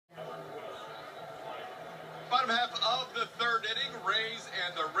Bottom half of the third inning, Rays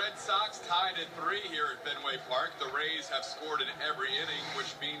and the Red Sox tied at 3 here at Fenway Park. The Rays have scored in every inning, which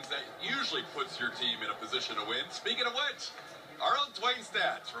means that usually puts your team in a position to win. Speaking of which, our own Dewayne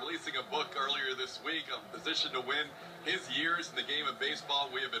Staats releasing a book earlier this week on Position to Win, his years in the game of baseball.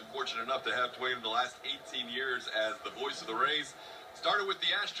 We have been fortunate enough to have Dewayne in the last 18 years as the voice of the Rays. Started with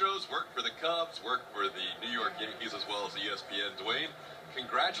the Astros, worked for the Cubs, worked for the New York Yankees as well as ESPN. Dewayne,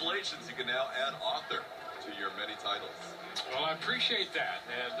 congratulations. You can now add author to your many titles. Well, I appreciate that,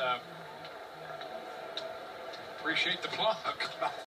 and appreciate the plug.